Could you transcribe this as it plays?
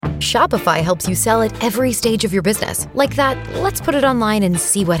Shopify helps you sell at every stage of your business. Like that, let's put it online and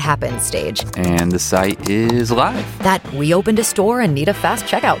see what happens stage. And the site is live. That we opened a store and need a fast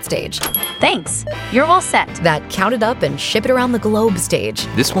checkout stage. Thanks. You're all set. That count it up and ship it around the globe stage.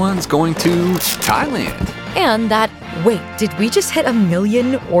 This one's going to Thailand. And that, wait, did we just hit 1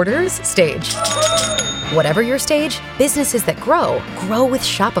 million orders stage? Whatever your stage, businesses that grow with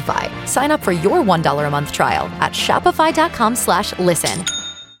Shopify. Sign up for your $1 a month trial at shopify.com/listen.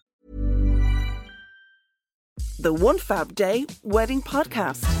 The One Fab Day Wedding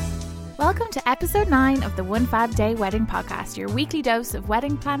Podcast. Welcome to episode 9 of the One Fab Day Wedding Podcast, your weekly dose of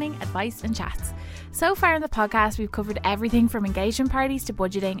wedding planning, advice and chats. So far in the podcast, we've covered everything from engagement parties to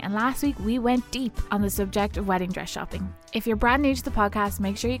budgeting, and last week we went deep on the subject of wedding dress shopping. If you're brand new to the podcast,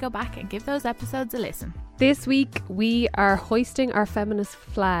 make sure you go back and give those episodes a listen. This week we are hoisting our feminist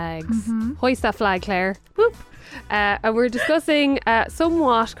flags. Hoist that flag, Claire. Whoop. And we're discussing a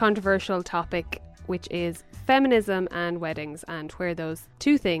somewhat controversial topic, which is feminism and weddings and where those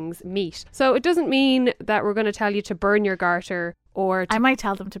two things meet. So it doesn't mean that we're going to tell you to burn your garter or I might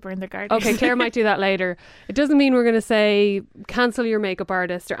tell them to burn their garters. Okay, Claire might do that later. It doesn't mean we're going to say cancel your makeup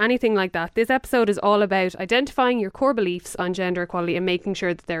artist or anything like that. This episode is all about identifying your core beliefs on gender equality and making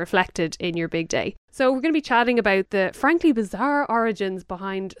sure that they're reflected in your big day. So we're going to be chatting about the frankly bizarre origins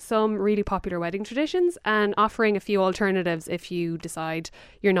behind some really popular wedding traditions and offering a few alternatives if you decide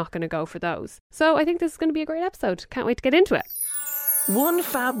you're not going to go for those. So I think this is going to be a great episode. Can't wait to get into it. One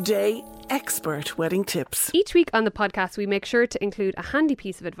Fab Day Expert Wedding Tips. Each week on the podcast, we make sure to include a handy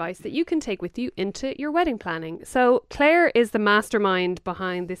piece of advice that you can take with you into your wedding planning. So Claire is the mastermind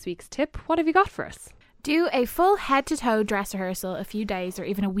behind this week's tip. What have you got for us? Do a full head-to-toe dress rehearsal a few days or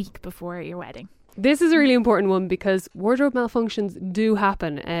even a week before your wedding. This is a really important one because wardrobe malfunctions do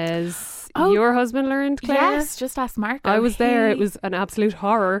happen, as your husband learned, Claire. Yes, just ask Marco. I was there. It was an absolute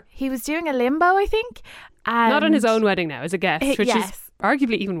horror. He was doing a limbo, I think. Not on his own wedding now, as a guest, which yes. is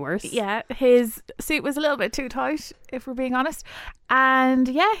arguably even worse. Yeah, his suit was a little bit too tight, if we're being honest. And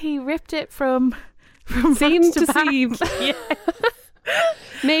yeah, he ripped it from seam to back. seam. Yeah.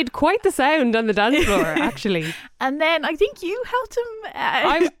 Made quite the sound on the dance floor, actually. And then I think you helped him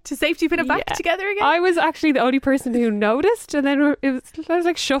to safety pin it back together again. I was actually the only person who noticed, and then I was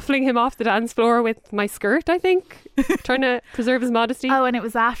like shuffling him off the dance floor with my skirt, I think, trying to preserve his modesty. Oh, and it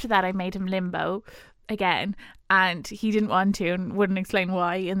was after that I made him limbo again, and he didn't want to and wouldn't explain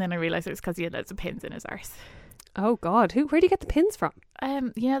why, and then I realised it was because he had loads of pins in his arse. Oh God, where do you get the pins from?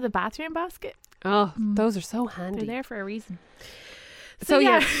 The bathroom basket. Oh, those are so handy. They're there for a reason. So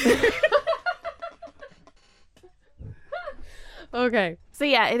yeah. Okay. So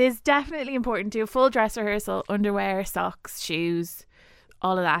yeah, it is definitely important to do a full dress rehearsal, underwear, socks, shoes,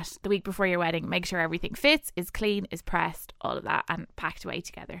 all of that the week before your wedding. Make sure everything fits, is clean, is pressed, all of that, and packed away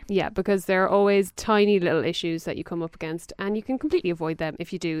together. Yeah, because there are always tiny little issues that you come up against, and you can completely avoid them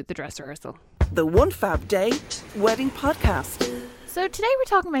if you do the dress rehearsal. The One Fab Day Wedding Podcast. So today we're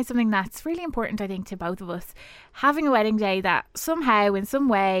talking about something that's really important, I think, to both of us. Having a wedding day that somehow, in some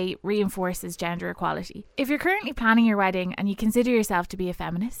way, reinforces gender equality. If you're currently planning your wedding and you consider yourself to be a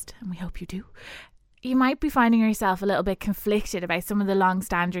feminist, and we hope you do, you might be finding yourself a little bit conflicted about some of the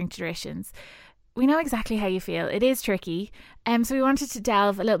long-standing traditions. We know exactly how you feel. It is tricky. So we wanted to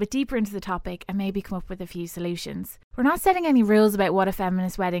delve a little bit deeper into the topic and maybe come up with a few solutions. We're not setting any rules about what a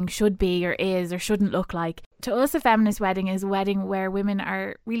feminist wedding should be or is or shouldn't look like. To us, a feminist wedding is a wedding where women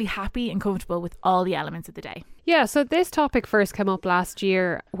are really happy and comfortable with all the elements of the day. Yeah, so this topic first came up last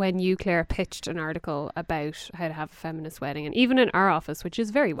year when you, Claire, pitched an article about how to have a feminist wedding. And even in our office, which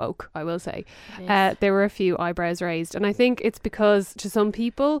is very woke, I will say, there were a few eyebrows raised. And I think it's because to some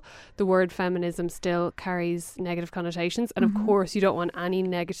people, the word feminism still carries negative connotations. And of course, you don't want any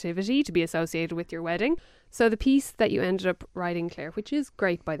negativity to be associated with your wedding. So the piece that you ended up writing, Claire, which is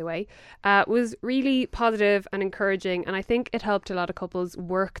great, by the way, was really positive and encouraging. And I think it helped a lot of couples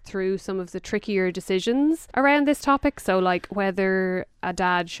work through some of the trickier decisions around this topic. So like whether a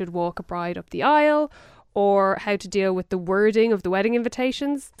dad should walk a bride up the aisle or how to deal with the wording of the wedding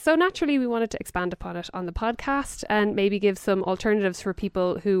invitations. So naturally, we wanted to expand upon it on the podcast and maybe give some alternatives for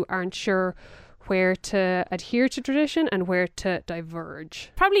people who aren't sure where to adhere to tradition and where to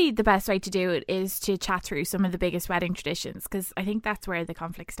diverge. Probably the best way to do it is to chat through some of the biggest wedding traditions, because I think that's where the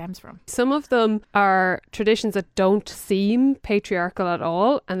conflict stems from. Some of them are traditions that don't seem patriarchal at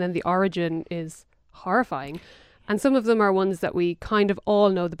all, and then the origin is horrifying. And some of them are ones that we kind of all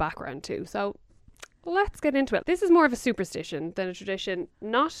know the background to. So let's get into it. This is more of a superstition than a tradition,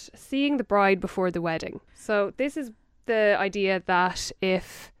 not seeing the bride before the wedding. So this is the idea that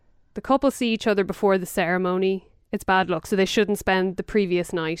if the couple see each other before the ceremony, it's bad luck. So they shouldn't spend the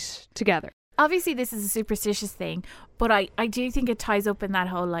previous night together. Obviously, this is a superstitious thing, but I do think it ties up in that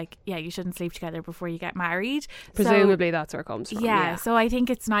whole, like, yeah, you shouldn't sleep together before you get married. Presumably that's where it comes from. Yeah, so I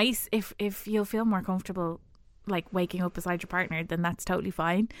think it's nice if you'll feel more comfortable, like, waking up beside your partner, then that's totally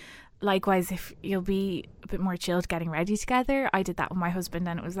fine. Likewise, if you'll be a bit more chilled getting ready together. I did that with my husband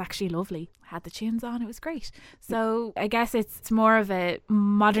and it was actually lovely. I had the tunes on, it was great. So I guess it's more of a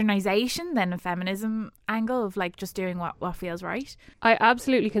modernisation than a feminism angle of like just doing what feels right. I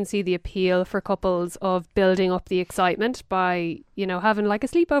absolutely can see the appeal for couples of building up the excitement by, you know, having like a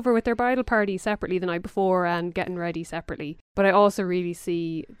sleepover with their bridal party separately the night before and getting ready separately. But I also really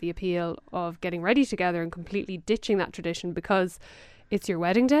see the appeal of getting ready together and completely ditching that tradition because it's your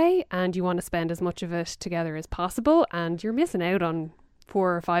wedding day and you want to spend as much of it together as possible, and you're missing out on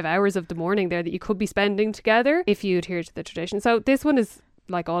 4 or 5 hours of the morning there that you could be spending together if you adhere to the tradition. So this one is,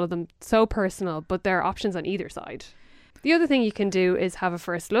 like all of them, so personal, but there are options on either side. The other thing you can do is have a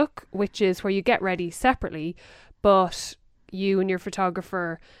first look, which is where you get ready separately, but you and your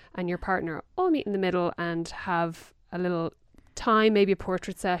photographer and your partner all meet in the middle and have a little time, maybe a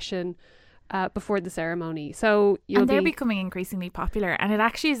portrait session before the ceremony. So they're becoming increasingly popular, and it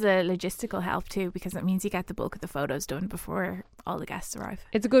actually is a logistical help too, because it means you get the bulk of the photos done before all the guests arrive.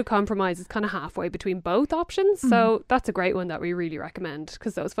 It's a good compromise. It's kind of halfway between both options. So that's a great one that we really recommend,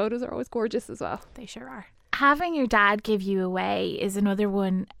 because those photos are always gorgeous as well. They sure are. Having your dad give you away is another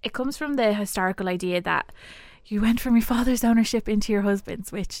one. It comes from the historical idea that you went from your father's ownership into your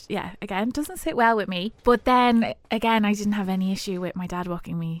husband's, which, yeah, again, doesn't sit well with me. But then, again, I didn't have any issue with my dad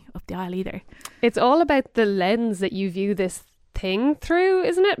walking me up the aisle either. It's all about the lens that you view this thing through,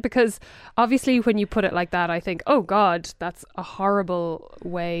 isn't it? Because obviously when you put it like that, I think, oh God, that's a horrible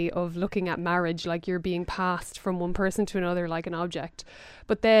way of looking at marriage, like you're being passed from one person to another like an object.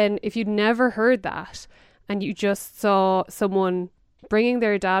 But then if you'd never heard that and you just saw someone bringing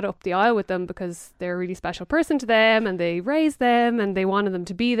their dad up the aisle with them because they're a really special person to them and they raised them and they wanted them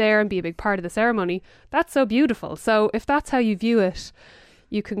to be there and be a big part of the ceremony, that's so beautiful. So if that's how you view it,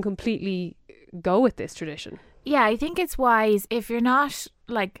 you can completely go with this tradition. Yeah, I think it's wise, if you're not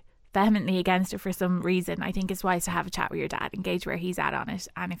like vehemently against it for some reason, I think it's wise to have a chat with your dad, engage where he's at on it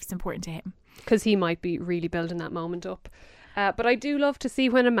and if it's important to him. Because he might be really building that moment up. But I do love to see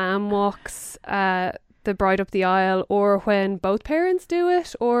when a man walks the bride up the aisle, or when both parents do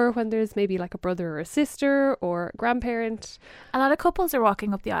it, or when there's maybe like a brother or a sister or a grandparent. A lot of couples are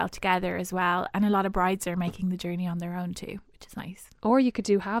walking up the aisle together as well, and a lot of brides are making the journey on their own too, which is nice. Or you could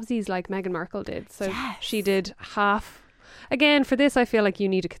do halvesies like Meghan Markle did. So yes. She did half. Again, for this I feel like you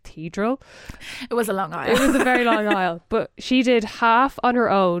need a cathedral. It was a long aisle. It was a very long aisle, but she did half on her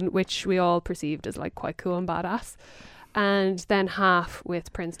own, which we all perceived as like quite cool and badass, and then half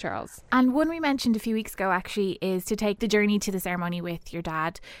with Prince Charles. And one we mentioned a few weeks ago actually is to take the journey to the ceremony with your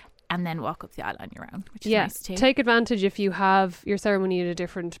dad and then walk up the aisle on your own, which is nice too. Take advantage if you have your ceremony in a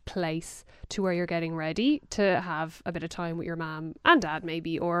different place to where you're getting ready, to have a bit of time with your mum and dad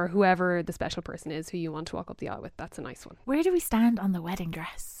maybe, or whoever the special person is who you want to walk up the aisle with. That's a nice one. Where do we stand on the wedding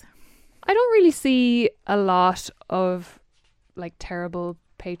dress? I don't really see a lot of like terrible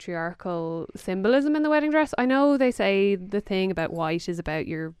patriarchal symbolism in the wedding dress. I know they say the thing about white is about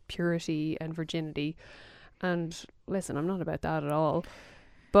your purity and virginity, and listen, I'm not about that at all,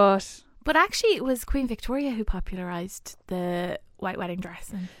 but actually it was Queen Victoria who popularised the white wedding dress.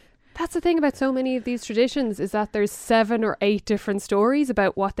 And that's the thing about so many of these traditions, is that there's 7 or 8 different stories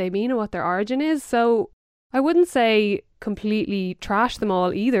about what they mean and what their origin is. So I wouldn't say completely trash them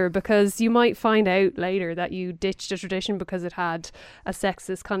all either, because you might find out later that you ditched a tradition because it had a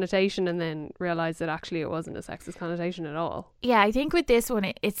sexist connotation and then realise that actually it wasn't a sexist connotation at all. Yeah, I think with this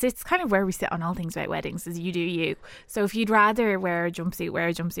one, it's kind of where we sit on all things about weddings, is you do you. So if you'd rather wear a jumpsuit, wear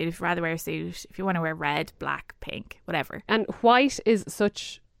a jumpsuit. If you'd rather wear a suit, if you want to wear red, black, pink, whatever. And white is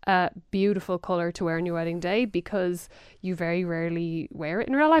such a beautiful colour to wear on your wedding day, because you very rarely wear it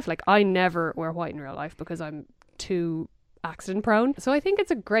in real life. Like, I never wear white in real life because I'm too accident prone. So I think it's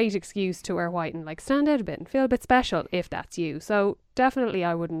a great excuse to wear white and like stand out a bit and feel a bit special if that's you. So definitely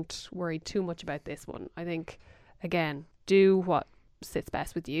I wouldn't worry too much about this one. I think, again, do what sits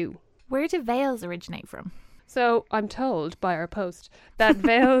best with you. Where do veils originate from? So I'm told by our post that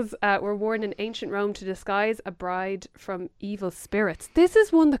veils were worn in ancient Rome to disguise a bride from evil spirits. This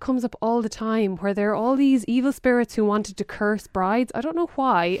is one that comes up all the time, where there are all these evil spirits who wanted to curse brides. I don't know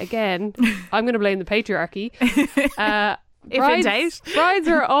why. Again, I'm going to blame the patriarchy. Brides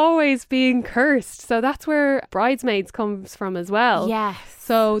are always being cursed. So that's where bridesmaids comes from as well. Yes.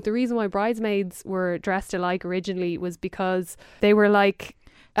 So the reason why bridesmaids were dressed alike originally was because they were like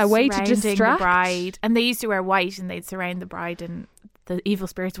a way to surrounding distract the bride. And they used to wear white and they'd surround the bride and the evil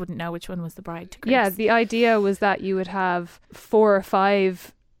spirits wouldn't know which one was the bride to curse. Yeah, the idea was that you would have 4 or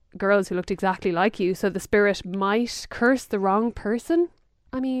 5 girls who looked exactly like you, so the spirit might curse the wrong person.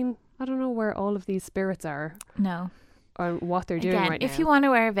 I mean, I don't know where all of these spirits are. No. Or what they're doing right now. If you want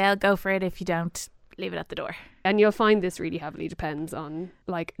to wear a veil, go for it. If you don't, leave it at the door. And you'll find this really heavily depends on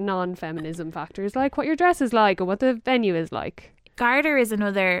like non-feminism factors, like what your dress is like or what the venue is like. Garter is a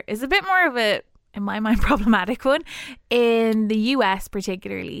bit more of a, in my mind, problematic one. In the US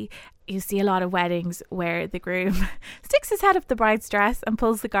particularly, you see a lot of weddings where the groom sticks his head up the bride's dress and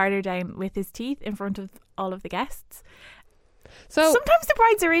pulls the garter down with his teeth in front of all of the guests. So sometimes the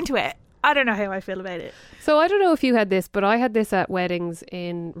brides are into it. I don't know how I feel about it. So I don't know if you had this, but I had this at weddings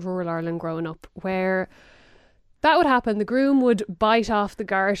in rural Ireland growing up, where that would happen. The groom would bite off the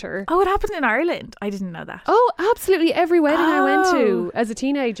garter. Oh, it happened in Ireland. I didn't know that. Oh, absolutely. Every wedding I went to as a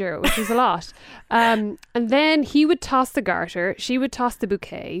teenager, which was a lot. And then he would toss the garter, she would toss the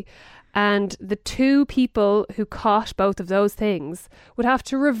bouquet. And the 2 people who caught both of those things would have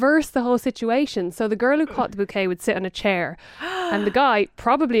to reverse the whole situation. So the girl who caught the bouquet would sit on a chair and the guy,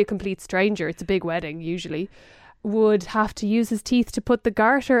 probably a complete stranger, it's a big wedding usually, would have to use his teeth to put the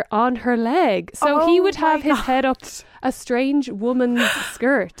garter on her leg. So he would have his head up a strange woman's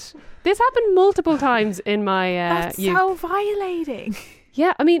skirt. This happened multiple times in my That's youth. so violating.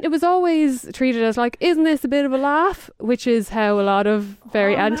 Yeah, I mean, it was always treated as like, isn't this a bit of a laugh? Which is how a lot of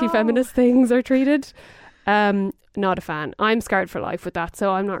very anti-feminist things are treated. Not a fan. I'm scarred for life with that,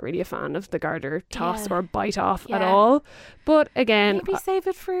 so I'm not really a fan of the garter toss or bite off at all. But again, maybe save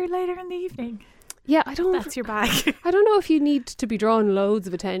it for later in the evening. Yeah, I don't. That's your bag. I don't know if you need to be drawing loads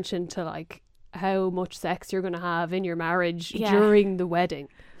of attention to like how much sex you're going to have in your marriage during the wedding.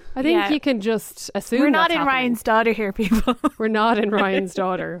 I think you can just assume we're not in happening. Ryan's Daughter here, people. We're not in Ryan's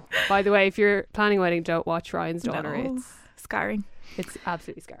Daughter. By the way, if you're planning a wedding, don't watch Ryan's Daughter. No. It's scarring. It's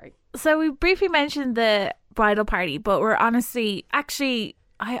absolutely scarring. So we briefly mentioned the bridal party, but we're honestly, actually,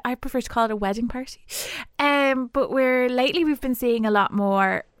 I prefer to call it a wedding party. But lately we've been seeing a lot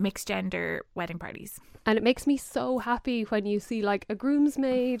more mixed gender wedding parties. And it makes me so happy when you see like a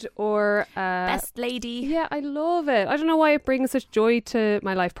groomsmaid or best lady. Yeah, I love it. I don't know why it brings such joy to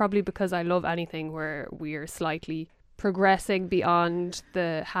my life. Probably because I love anything where we're slightly progressing beyond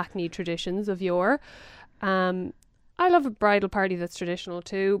the hackneyed traditions of yore. I love a bridal party that's traditional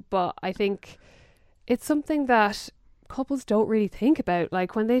too, but I think it's something that couples don't really think about.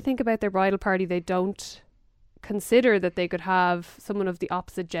 Like when they think about their bridal party, they don't consider that they could have someone of the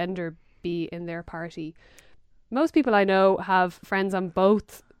opposite gender be in their party. Most people I know have friends on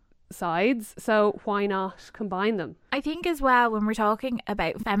both sides, so why not combine them? I think as well, when we're talking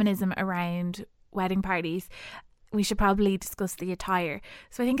about feminism around wedding parties, we should probably discuss the attire.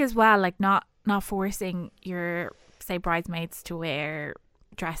 So I think as well, like not forcing your, say, bridesmaids to wear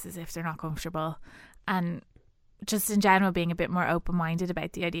dresses if they're not comfortable, and just in general being a bit more open-minded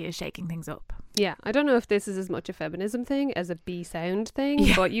about the idea of shaking things up. Yeah, I don't know if this is as much a feminism thing as a be-sound thing,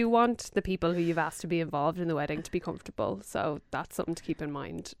 but you want the people who you've asked to be involved in the wedding to be comfortable, so that's something to keep in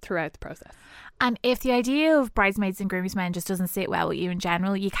mind throughout the process. And if the idea of bridesmaids and groomsmen just doesn't sit well with you in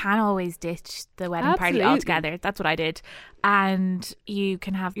general, you can always ditch the wedding party altogether. That's what I did. And you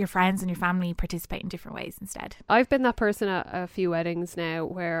can have your friends and your family participate in different ways instead. I've been that person at a few weddings now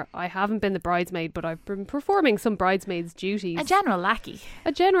where I haven't been the bridesmaid, but I've been performing some bridesmaids' duties. A general lackey,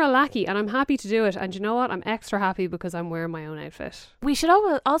 and I'm happy to do it. And you know what? I'm extra happy because I'm wearing my own outfit. We should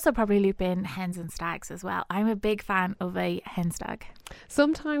also probably loop in hens and stags as well. I'm a big fan of a hen stag.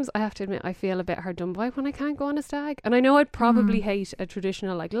 Sometimes I have to admit I feel a bit hard done by when I can't go on a stag. And I know I'd probably hate a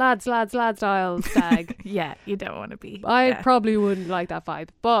traditional like lads style stag. Yeah, you don't want to be. I probably wouldn't like that vibe.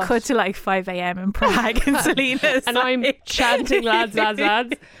 But cut to like 5 a.m. in Prague and Selena's and I'm chanting lads.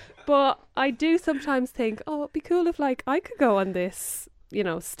 But I do sometimes think, oh, it'd be cool if like I could go on this,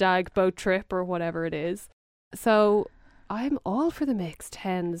 stag boat trip or whatever it is. So I'm all for the mixed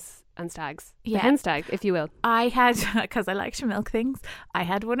hens and stags. The hen stag, if you will. I had, because I like to milk things, I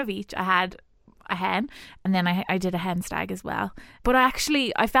had one of each. I had a hen and then I did a hen stag as well. But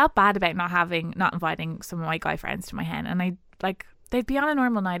I felt bad about not inviting some of my guy friends to my hen. And they'd be on a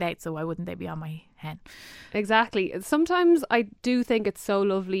normal night out, so why wouldn't they be on my hen? Exactly. Sometimes I do think it's so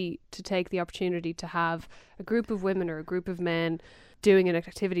lovely to take the opportunity to have a group of women or a group of men doing an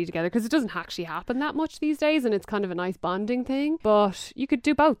activity together, because it doesn't actually happen that much these days and it's kind of a nice bonding thing, but you could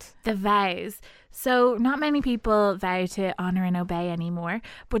do both. The vows. So not many people vow to honour and obey anymore,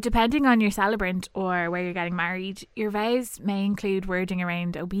 but depending on your celebrant or where you're getting married, your vows may include wording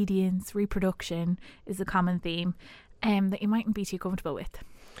around obedience, reproduction is a common theme that you mightn't be too comfortable with.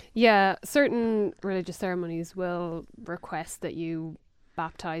 Yeah, certain religious ceremonies will request that you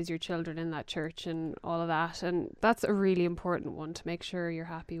baptize your children in that church and all of that, and that's a really important one to make sure you're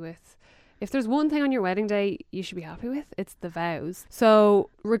happy with. If there's one thing on your wedding day you should be happy with, it's the vows.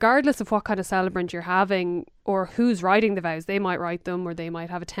 So regardless of what kind of celebrant you're having or who's writing the vows, they might write them or they might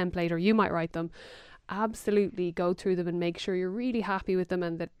have a template or you might write them. Absolutely go through them and make sure you're really happy with them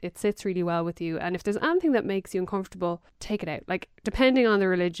and that it sits really well with you. And if there's anything that makes you uncomfortable, take it out. Like, depending on the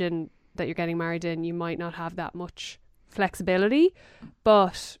religion that you're getting married in, you might not have that much flexibility,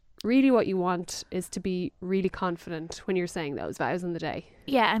 but really what you want is to be really confident when you're saying those vows on the day.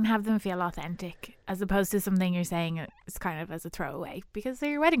 Yeah, and have them feel authentic as opposed to something you're saying is kind of as a throwaway, because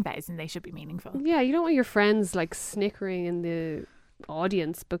they're your wedding vows and they should be meaningful. Yeah, you don't want your friends like snickering in the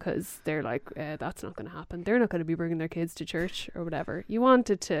audience because they're like, that's not going to happen. They're not going to be bringing their kids to church or whatever. You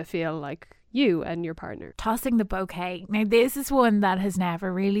want it to feel like you and your partner. Tossing the bouquet. Now, this is one that has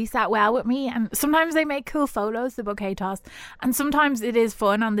never really sat well with me, and sometimes they make cool photos, the bouquet toss, and sometimes it is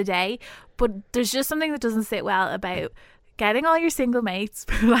fun on the day, but there's just something that doesn't sit well about getting all your single mates,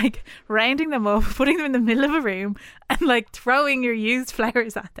 like rounding them up, putting them in the middle of a room and like throwing your used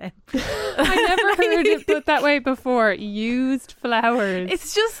flowers at them. I never heard it put that way before. Used flowers.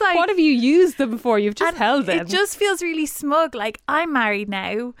 It's just like, what have you used them for? You've just held them. It just feels really smug. Like, I'm married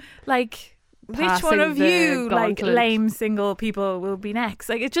now. Like, which Passing one of the you like gauntlet. lame single people will be next?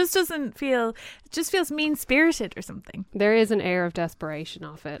 Like, it just doesn't feel, it just feels mean-spirited or something. There is an air of desperation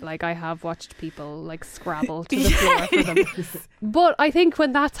off it. Like, I have watched people like scrabble to the floor for them. But I think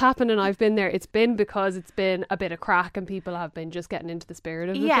when that's happened and I've been there, it's been because it's been a bit of crack and people have been just getting into the spirit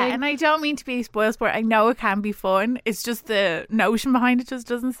of the thing. And I don't mean to be spoilsport. I know it can be fun. It's just the notion behind it just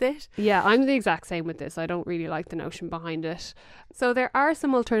doesn't sit. Yeah, I'm the exact same with this. I don't really like the notion behind it. So there are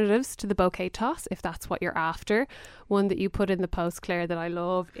some alternatives to the bouquet toss if that's what you're after. One that you put in the post, Claire, that I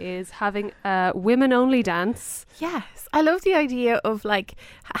love is having a women only dance. Yes, I love the idea of like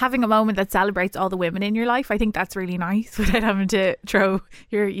having a moment that celebrates all the women in your life. I think that's really nice without having to throw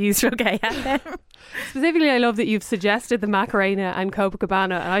your used bouquet at them. Specifically, I love that you've suggested the Macarena and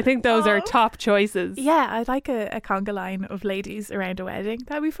Copacabana, and I think those are top choices. Yeah, I'd like a conga line of ladies around a wedding.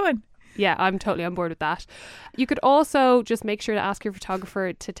 That'd be fun. Yeah, I'm totally on board with that. You could also just make sure to ask your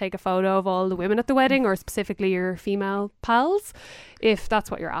photographer to take a photo of all the women at the wedding, or specifically your female pals, if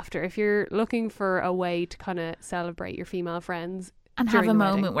that's what you're after. If you're looking for a way to kind of celebrate your female friends and have a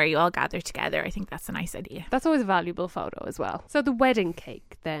moment wedding, where you all gather together, I think that's a nice idea. That's always a valuable photo as well. So the wedding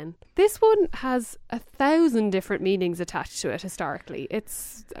cake then. This one has 1,000 different meanings attached to it historically.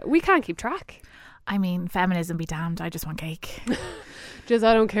 We can't keep track. I mean, feminism be damned, I just want cake. Just,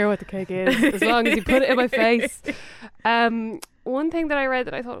 I don't care what the cake is, as long as you put it in my face. One thing that I read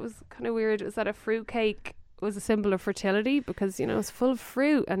that I thought was kind of weird was that a fruit cake was a symbol of fertility because, you know, it's full of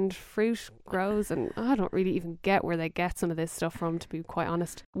fruit and fruit grows, and I don't really even get where they get some of this stuff from, to be quite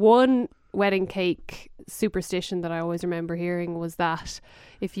honest. One wedding cake superstition that I always remember hearing was that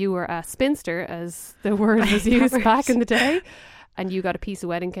if you were a spinster, as the word was used back in the day, and you got a piece of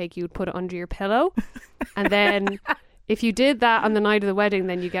wedding cake, you would put it under your pillow, and then if you did that on the night of the wedding,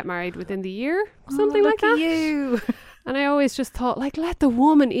 then you get married within the year, something like that. You. And I always just thought, like, let the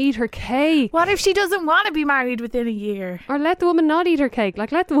woman eat her cake. What if she doesn't want to be married within a year? Or let the woman not eat her cake.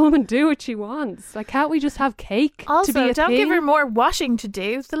 Like, let the woman do what she wants. Like, can't we just have cake also, to be a don't thing? give her more washing to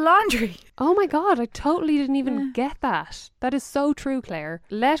do. The laundry. Oh my God, I totally didn't even get that. That is so true, Claire.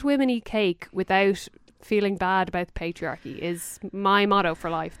 Let women eat cake without feeling bad about the patriarchy is my motto for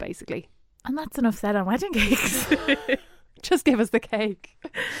life, basically. And that's enough said on wedding cakes. Just give us the cake.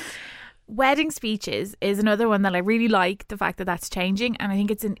 Wedding speeches is another one that I really like, the fact that that's changing, and I think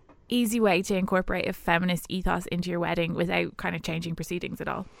it's an easy way to incorporate a feminist ethos into your wedding without kind of changing proceedings at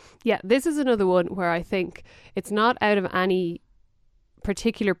all. Yeah, this is another one where I think it's not out of any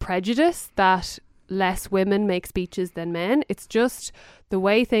particular prejudice that less women make speeches than men. It's just the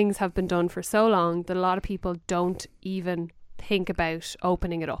way things have been done for so long that a lot of people don't even think about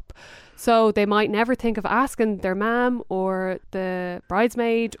opening it up. So they might never think of asking their mum or the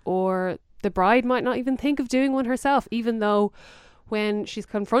bridesmaid, or the bride might not even think of doing one herself, even though when she's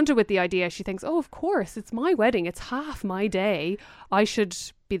confronted with the idea, she thinks, oh, of course, it's my wedding, it's half my day, I should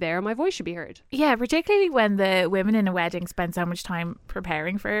be there and my voice should be heard. Yeah, particularly when the women in a wedding spend so much time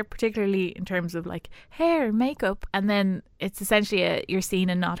preparing for it, particularly in terms of like hair, makeup, and then it's essentially you're seen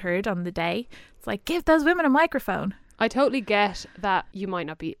and not heard on the day. It's like, give those women a microphone. I totally get that you might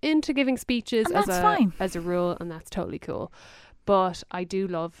not be into giving speeches and that's fine. As a rule, and that's totally cool. But I do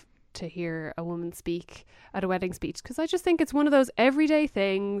love to hear a woman speak at a wedding speech, because I just think it's one of those everyday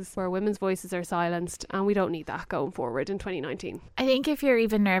things where women's voices are silenced, and we don't need that going forward in 2019. I think if you're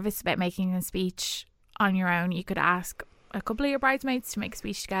even nervous about making a speech on your own, you could ask a couple of your bridesmaids to make a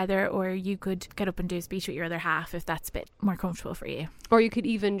speech together, or you could get up and do a speech with your other half if that's a bit more comfortable for you. Or you could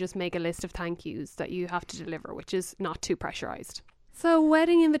even just make a list of thank yous that you have to deliver, which is not too pressurised. So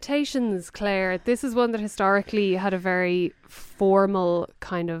wedding invitations, Claire, this is one that historically had a very formal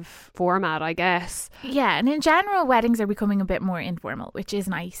kind of format, I guess. Yeah, and in general, weddings are becoming a bit more informal, which is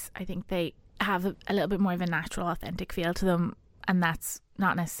nice. I think they have a little bit more of a natural, authentic feel to them. And that's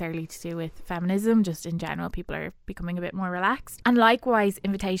not necessarily to do with feminism, just in general, people are becoming a bit more relaxed. And likewise,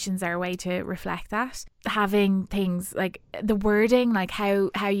 invitations are a way to reflect that. Having things like the wording, like how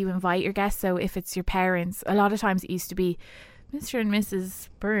you invite your guests. So if it's your parents, a lot of times it used to be Mr. and Mrs.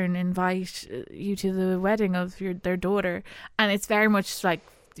 Byrne invite you to the wedding of their daughter. And it's very much like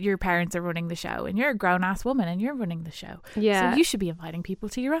your parents are running the show and you're a grown-ass woman and you're running the show. Yeah. So you should be inviting people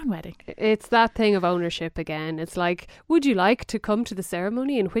to your own wedding. It's that thing of ownership again. It's like, would you like to come to the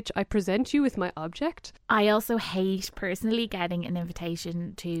ceremony in which I present you with my object? I also hate personally getting an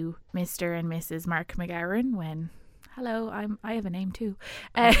invitation to Mr. and Mrs. Mark McGowan when... Hello, I have a name too.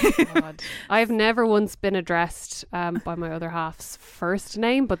 Oh God. I've never once been addressed by my other half's first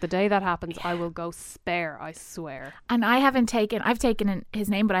name, but the day that happens, I will go spare, I swear. And I've taken his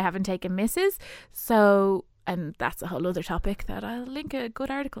name, but I haven't taken Mrs. So, and that's a whole other topic that I'll link a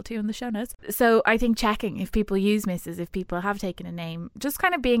good article to in the show notes. So I think checking if people use Mrs., if people have taken a name, just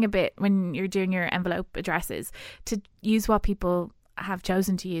kind of being a bit, when you're doing your envelope addresses, to use what people have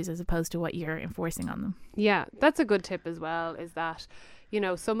chosen to use as opposed to what you're enforcing on them. Yeah, that's a good tip as well, is that, you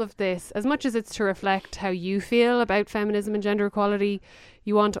know, some of this, as much as it's to reflect how you feel about feminism and gender equality,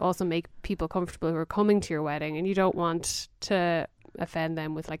 you want to also make people comfortable who are coming to your wedding, and you don't want to offend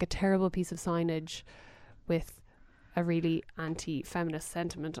them with like a terrible piece of signage with a really anti-feminist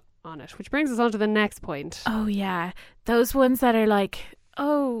sentiment on it, which brings us on to the next point. Oh yeah, those ones that are like,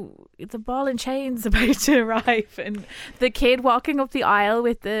 oh, the ball and chain's about to arrive, and the kid walking up the aisle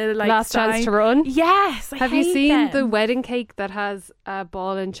with the like last sign. chance to run. Yes, have you seen the wedding cake that has a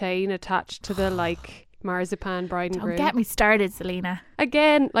ball and chain attached to the like marzipan bride and groom? Don't get me started, Selena.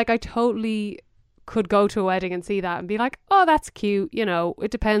 Again, like I totally could go to a wedding and see that and be like, oh, that's cute. You know, it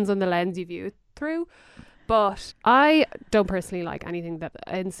depends on the lens you view it through. But I don't personally like anything that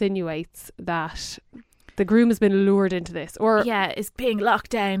insinuates that the groom has been lured into this, or is being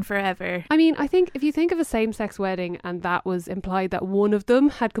locked down forever. I mean, I think if you think of a same-sex wedding and that was implied that one of them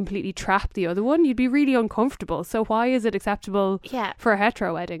had completely trapped the other one, you'd be really uncomfortable. So why is it acceptable for a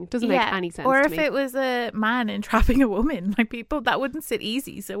hetero wedding? Doesn't make any sense or to if me. it was a man entrapping a woman, like people, that wouldn't sit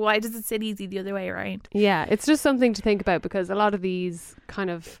easy. So why does it sit easy the other way around? Yeah, it's just something to think about, because a lot of these kind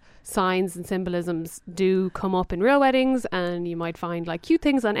of signs and symbolisms do come up in real weddings, and you might find like cute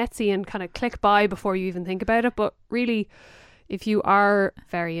things on Etsy and kind of click buy before you even think about it. But really, if you are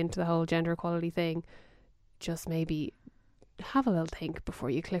very into the whole gender equality thing, just maybe have a little think before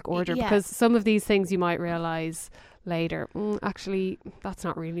you click order, because some of these things you might realise later, actually that's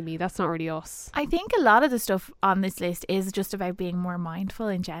not really me, that's not really us. I think a lot of the stuff on this list is just about being more mindful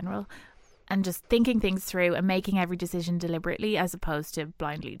in general, and just thinking things through and making every decision deliberately, as opposed to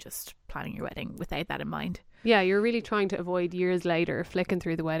blindly just planning your wedding without that in mind. Yeah, you're really trying to avoid years later flicking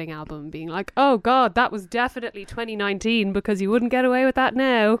through the wedding album being like, oh God, that was definitely 2019 because you wouldn't get away with that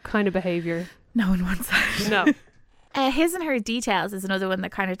now kind of behaviour. No one wants that. No. His and her details is another one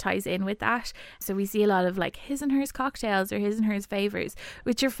that kind of ties in with that. So we see a lot of like his and hers cocktails or his and hers favours,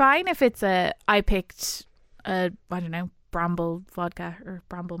 which are fine if it's I picked I don't know, Bramble vodka or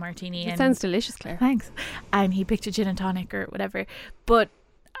Bramble martini. It sounds delicious, Claire. Thanks. And he picked a gin and tonic or whatever. But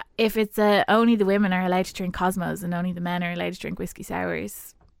if it's only the women are allowed to drink Cosmos and only the men are allowed to drink whiskey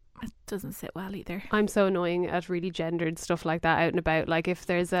sours, it doesn't sit well either. I'm so annoying at really gendered stuff like that out and about. Like if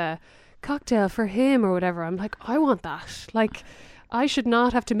there's a cocktail for him or whatever, I'm like, I want that. Like I should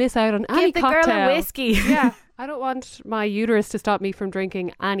not have to miss out on any Give the cocktail. girl a whiskey. Yeah. I don't want my uterus to stop me from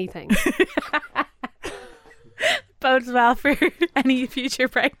drinking anything. Bodes well for any future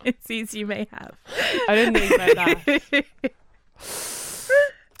pregnancies you may have. I didn't think about that.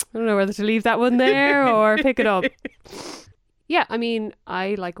 I don't know whether to leave that one there or pick it up. Yeah, I mean,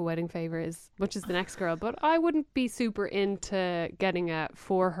 I like a wedding favour as much as the next girl, but I wouldn't be super into getting a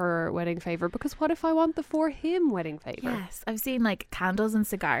for her wedding favour, because what if I want the for him wedding favour? Yes, I've seen like candles and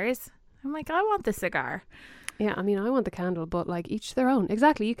cigars. I'm like, I want the cigar. Yeah, I mean, I want the candle, but like each their own.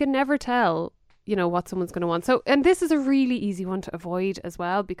 Exactly. You can never tell, you know, what someone's going to want. So, and this is a really easy one to avoid as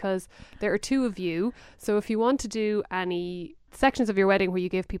well, because there are two of you. So if you want to do any sections of your wedding where you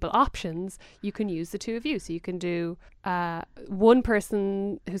give people options, you can use the two of you. So you can do one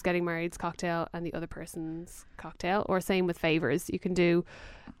person who's getting married's cocktail and the other person's cocktail, or same with favours. You can do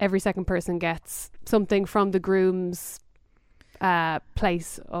every second person gets something from the groom's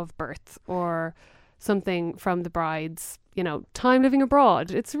place of birth, or something from the bride's, time living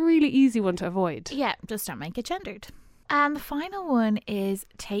abroad. It's a really easy one to avoid. Yeah, just don't make it gendered. And the final one is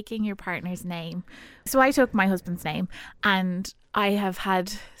taking your partner's name. So I took my husband's name, and I have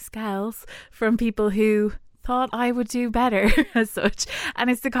had scowls from people who thought I would do better as such. And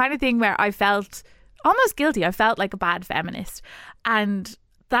it's the kind of thing where I felt almost guilty. I felt like a bad feminist. And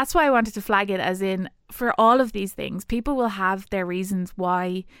that's why I wanted to flag it, as in, for all of these things, people will have their reasons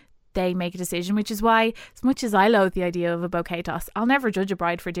why they make a decision, which is why, as much as I loathe the idea of a bouquet toss, I'll never judge a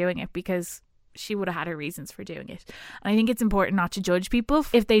bride for doing it, because she would have had her reasons for doing it. And I think it's important not to judge people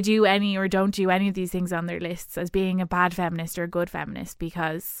if they do any or don't do any of these things on their lists as being a bad feminist or a good feminist,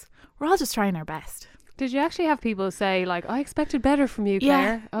 because we're all just trying our best. Did you actually have people say, like, I expected better from you,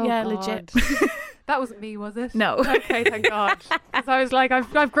 Claire? Yeah, God. legit. That wasn't me, was it? No. Okay, thank God. 'Cause I was like,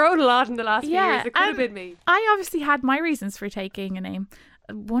 I've grown a lot in the last few years. It could have been me. I obviously had my reasons for taking a name.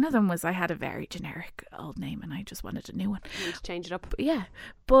 One of them was I had a very generic old name and I just wanted a new one. You need to change it up.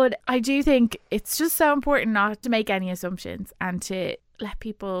 But I do think it's just so important not to make any assumptions and to let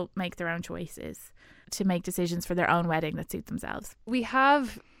people make their own choices, to make decisions for their own wedding that suit themselves. We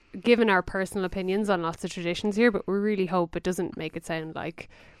have given our personal opinions on lots of traditions here, but we really hope it doesn't make it sound like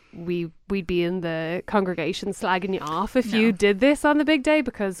we'd be in the congregation slagging you off if you did this on the big day,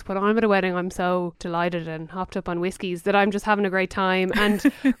 because when I'm at a wedding I'm so delighted and hopped up on whiskies that I'm just having a great time, and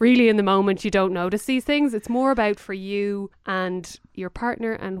really in the moment you don't notice these things. It's more about for you and your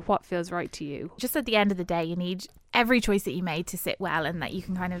partner and what feels right to you. Just at the end of the day, you need every choice that you made to sit well, and that you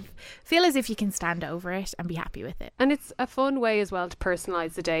can kind of feel as if you can stand over it and be happy with it. And it's a fun way as well to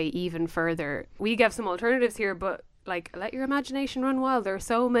personalise the day even further. We gave some alternatives here, but let your imagination run wild. There are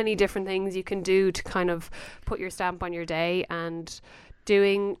so many different things you can do to kind of put your stamp on your day, and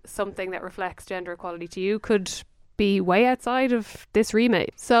doing something that reflects gender equality to you could be way outside of this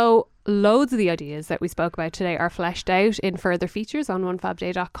remit. So loads of the ideas that we spoke about today are fleshed out in further features on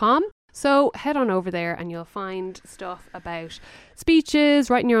onefabday.com. So head on over there and you'll find stuff about speeches,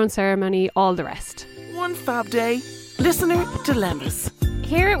 writing your own ceremony, all the rest. One Fab Day, listener dilemmas.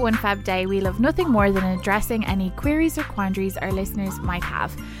 Here at One Fab Day, we love nothing more than addressing any queries or quandaries our listeners might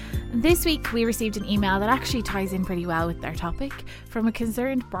have. This week we received an email that actually ties in pretty well with our topic from a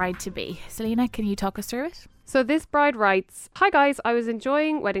concerned bride-to-be. Selena, can you talk us through it? So this bride writes, "Hi guys, I was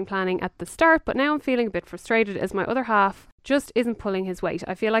enjoying wedding planning at the start, but now I'm feeling a bit frustrated as my other half just isn't pulling his weight.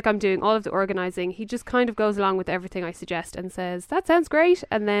 I feel like I'm doing all of the organising. He just kind of goes along with everything I suggest and says, that sounds great.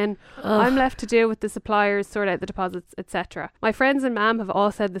 And then I'm left to deal with the suppliers, sort out the deposits, etc. My friends and mum have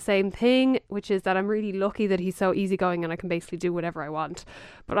all said the same thing, which is that I'm really lucky that he's so easygoing and I can basically do whatever I want.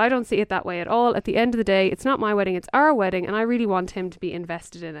 But I don't see it that way at all. At the end of the day, it's not my wedding, it's our wedding, and I really want him to be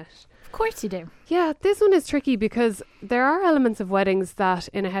invested in it." Of course you do. Yeah, this one is tricky because there are elements of weddings that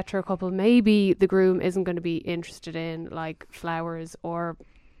in a hetero couple maybe the groom isn't going to be interested in, like flowers or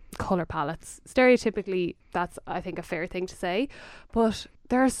colour palettes. Stereotypically, that's, I think, a fair thing to say. But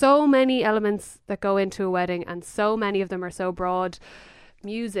there are so many elements that go into a wedding, and so many of them are so broad.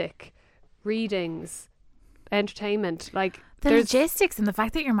 Music, readings, entertainment. The logistics and the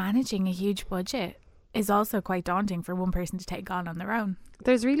fact that you're managing a huge budget is also quite daunting for one person to take on their own.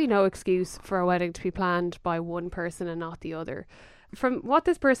 There's really no excuse for a wedding to be planned by one person and not the other. From what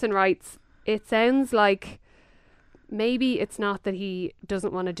this person writes, it sounds like maybe it's not that he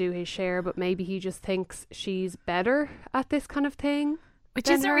doesn't want to do his share, but maybe he just thinks she's better at this kind of thing. Which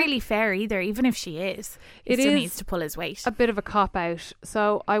isn't really fair either, even if she is. He still needs to pull his weight. A bit of a cop-out.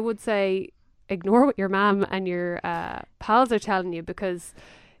 So I would say ignore what your mum and your pals are telling you, because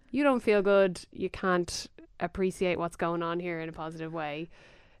you don't feel good, you can't appreciate what's going on here in a positive way.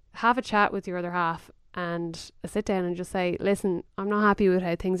 Have a chat with your other half and sit down and just say, listen, I'm not happy with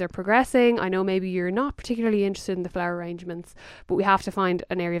how things are progressing. I know maybe you're not particularly interested in the flower arrangements, but we have to find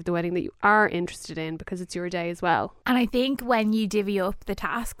an area of the wedding that you are interested in, because it's your day as well. And I think when you divvy up the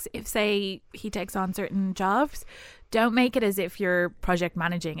tasks, if say he takes on certain jobs, don't make it as if you're project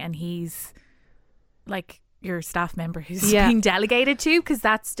managing and he's like your staff member who's being delegated to, because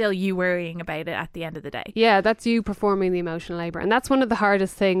that's still you worrying about it at the end of the day. Yeah, that's you performing the emotional labour, and that's one of the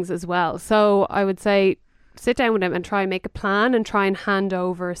hardest things as well. So I would say sit down with him and try and make a plan and try and hand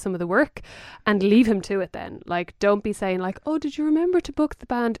over some of the work and leave him to it then. Don't be saying oh, did you remember to book the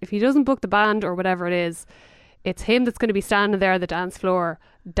band? If he doesn't book the band or whatever it is, it's him that's going to be standing there on the dance floor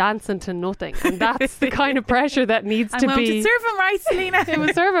dancing to nothing, and that's the kind of pressure that needs to be. Serve him right, Selena. It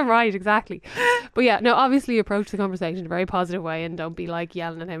will serve him right, exactly. But yeah, no, obviously approach the conversation in a very positive way and don't be like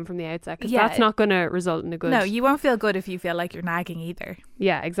yelling at him from the outset, because that's not going to result in a good. No, you won't feel good if you feel like you're nagging either.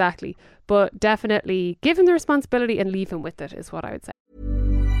 Yeah, exactly. But definitely give him the responsibility and leave him with it is what I would say.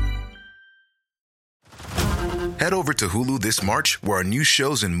 Head over to Hulu this March, where our new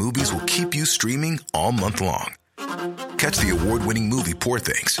shows and movies will keep you streaming all month long. Catch the award-winning movie Poor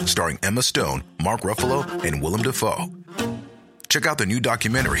Things, starring Emma Stone, Mark Ruffalo, and Willem Dafoe. Check out the new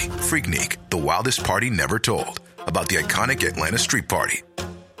documentary, Freaknik, The Wildest Party Never Told, about the iconic Atlanta Street Party.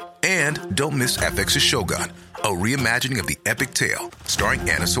 And don't miss FX's Shogun, a reimagining of the epic tale, starring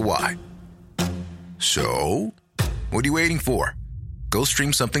Anna Sawai. So, what are you waiting for? Go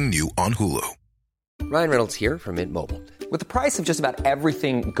stream something new on Hulu. Ryan Reynolds here from Mint Mobile. With the price of just about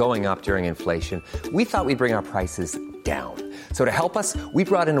everything going up during inflation, we thought we'd bring our prices down. So to help us, we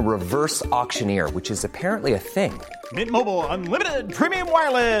brought in a reverse auctioneer, which is apparently a thing. Mint Mobile Unlimited Premium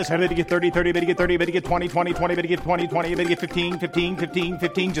Wireless. How to get 30, 30, bit to get 30, bit to get 20, 20, 20, bit to get 20, 20, bit to get 15, 15, 15,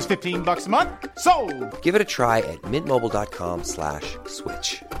 15, just $15 a month? Sold! Give it a try at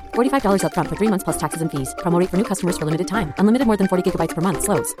mintmobile.com/switch. $45 up front for 3 months plus taxes and fees. Promo rate for new customers for limited time. Unlimited more than 40 gigabytes per month.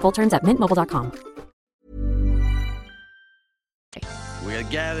 Slows full terms at mintmobile.com. We are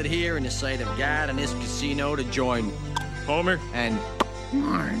gathered here in the sight of God in this casino to join Homer and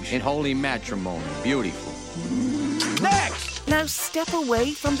Marge in holy matrimony. Beautiful. Next! Now step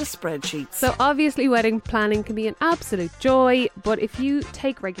away from the spreadsheets. So obviously wedding planning can be an absolute joy, but if you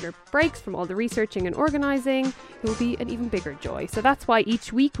take regular breaks from all the researching and organising, it will be an even bigger joy. So that's why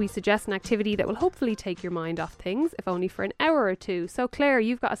each week we suggest an activity that will hopefully take your mind off things, if only for an hour or two. So Claire,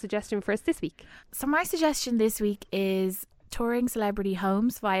 you've got a suggestion for us this week. So my suggestion this week is touring celebrity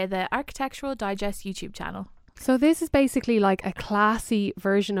homes via the Architectural Digest YouTube channel. So this is basically like a classy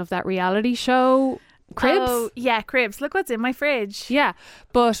version of that reality show, Cribs. Oh, yeah, Cribs. Look what's in my fridge. Yeah,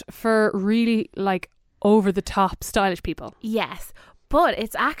 but for really like over the top stylish people. Yes, but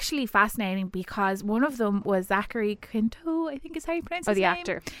it's actually fascinating because one of them was Zachary Quinto, I think is how you pronounce his name. Oh, the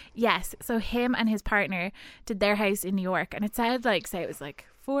actor. Yes, so him and his partner did their house in New York, and it sounded like, say it was like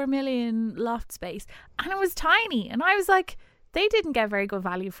 4 million loft space, and it was tiny, and I was like, they didn't get very good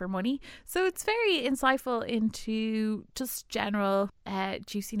value for money. So it's very insightful into just general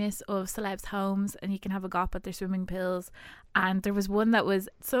juiciness of celebs' homes, and you can have a gop at their swimming pools. And there was one that was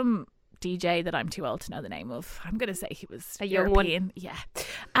some DJ that I'm too old to know the name of. I'm going to say he was a European. Young one. Yeah.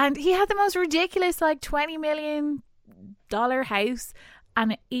 And he had the most ridiculous like $20 million house,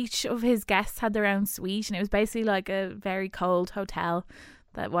 and each of his guests had their own suite, and it was basically like a very cold hotel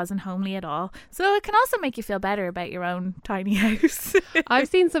that wasn't homely at all. So it can also make you feel better about your own tiny house. I've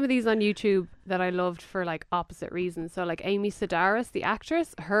seen some of these on YouTube that I loved for like opposite reasons. So like Amy Sedaris, the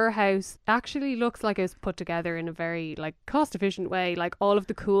actress, her house actually looks like it was put together in a very like cost efficient way. Like all of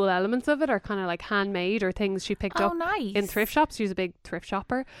the cool elements of it are kind of like handmade or things she picked up in thrift shops. She's a big thrift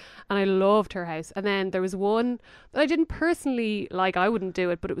shopper, and I loved her house. And then there was one that I didn't personally like. I wouldn't do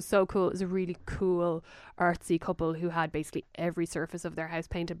it, but it was so cool. It was a really cool artsy couple who had basically every surface of their house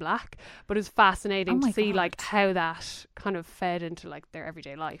painted black. But it was fascinating to see like how that kind of fed into like their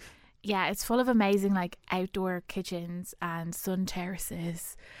everyday life. Yeah, it's full of amazing like outdoor kitchens and sun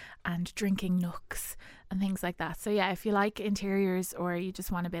terraces and drinking nooks and things like that. So yeah, if you like interiors or you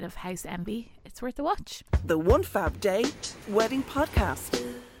just want a bit of house envy, it's worth a watch. The One Fab Day Wedding Podcast.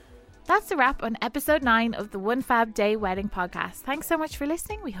 That's a wrap on episode 9 of the One Fab Day Wedding Podcast. Thanks so much for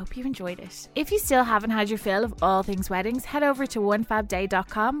listening. We hope you enjoyed it. If you still haven't had your fill of all things weddings, head over to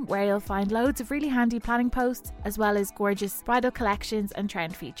onefabday.com, where you'll find loads of really handy planning posts, as well as gorgeous bridal collections and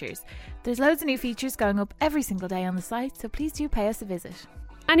trend features. There's loads of new features going up every single day on the site, so please do pay us a visit.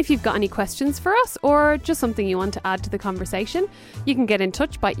 And if you've got any questions for us or just something you want to add to the conversation, you can get in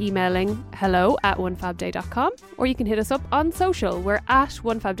touch by emailing hello@onefabday.com, or you can hit us up on social. We're at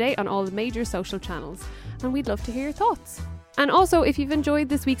onefabday on all the major social channels, and we'd love to hear your thoughts. And also, if you've enjoyed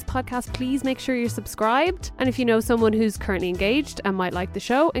this week's podcast, please make sure you're subscribed. And if you know someone who's currently engaged and might like the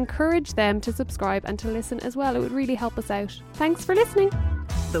show, encourage them to subscribe and to listen as well. It would really help us out. Thanks for listening.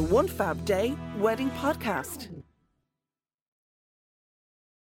 The One Fab Day Wedding Podcast.